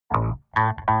Hi guys,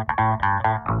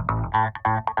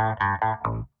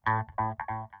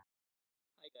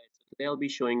 so today I'll be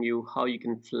showing you how you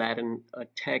can flatten a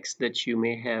text that you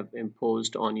may have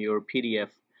imposed on your PDF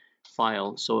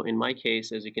file. So in my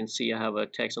case, as you can see, I have a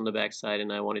text on the back side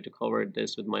and I wanted to cover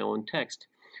this with my own text.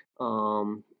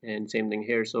 And same thing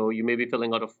here. So you may be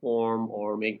filling out a form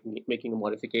or making a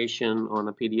modification on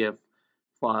a PDF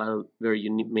file where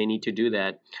you may need to do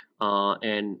that.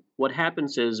 And what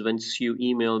happens is once you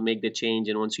make the change,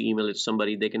 and once you email it to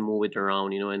somebody, they can move it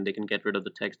around, and they can get rid of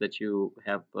the text that you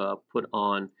have put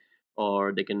on,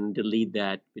 or they can delete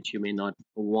that which you may not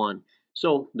want.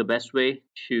 So the best way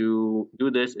to do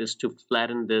this is to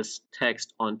flatten this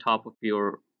text on top of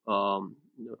your a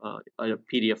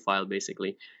PDF file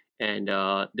basically. And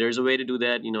there's a way to do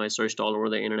that. I searched all over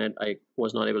the internet. I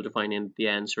was not able to find the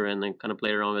answer, and then kind of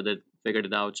played around with it, figured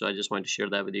it out. So I just wanted to share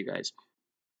that with you guys.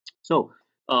 So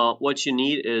what you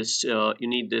need is you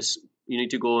need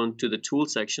to go into the tool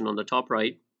section on the top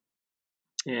right,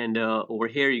 and over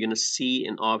here you're going to see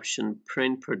an option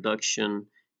print production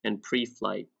and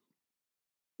pre-flight.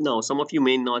 Now some of you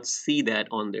may not see that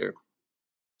on there,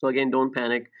 so again, don't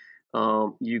panic.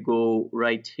 You go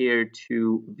right here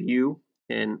to view,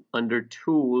 and under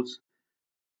tools,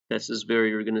 this is where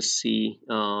you're going to see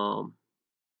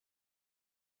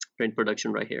print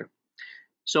production right here.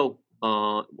 So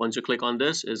once you click on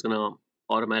this, it's going to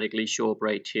automatically show up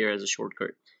right here as a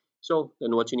shortcut. So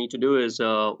then what you need to do is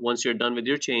once you're done with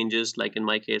your changes, like in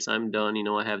my case, I'm done.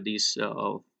 I have these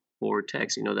 4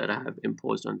 texts that I have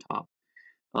imposed on top,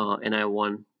 and I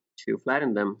want to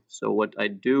flatten them. So what I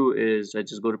do is I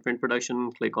just go to print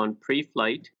production, click on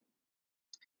pre-flight,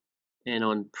 and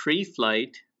on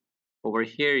pre-flight over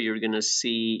here you're gonna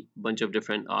see a bunch of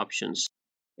different options,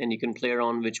 and you can play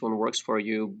around which one works for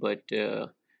you, but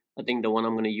I think the one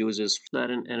I'm going to use is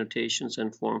flatten annotations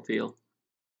and form field.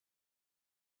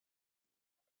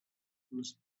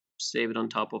 Just save it on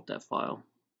top of that file.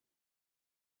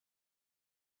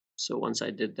 So once I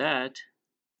did that,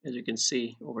 as you can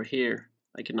see over here,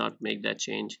 I cannot make that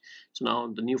change. So now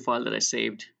the new file that I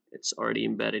saved, it's already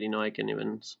embedded. I can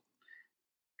even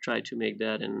try to make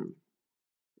that, and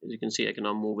as you can see, I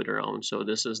cannot move it around. So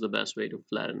this is the best way to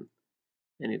flatten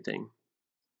anything,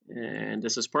 and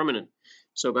this is permanent.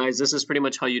 So guys, this is pretty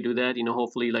much how you do that.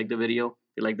 Hopefully you like the video.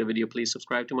 If you like the video, please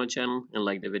subscribe to my channel and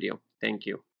like the video. Thank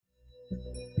you.